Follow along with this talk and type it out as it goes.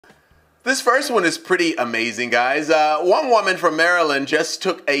This first one is pretty amazing, guys. One woman from Maryland just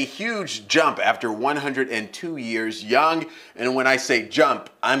took a huge jump after 102 years young. And when I say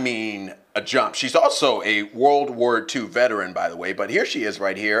jump, I mean a jump. She's also a World War II veteran, by the way. But here she is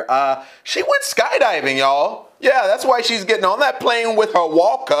right here. She went skydiving, y'all. Yeah, that's why she's getting on that plane with her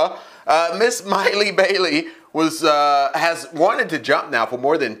walker. Miss Millie Bailey has wanted to jump now for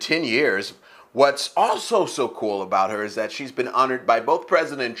more than 10 years. What's also so cool about her is that she's been honored by both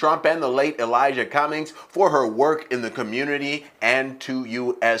President Trump and the late Elijah Cummings for her work in the community and to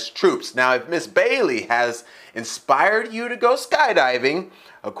U.S. troops. Now, if Miss Bailey has inspired you to go skydiving,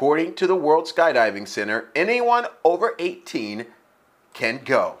 according to the World Skydiving Center, anyone over 18 can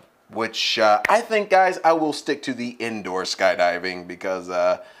go. Which I think, guys, I will stick to the indoor skydiving because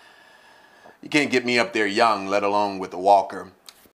you can't get me up there young, let alone with a walker.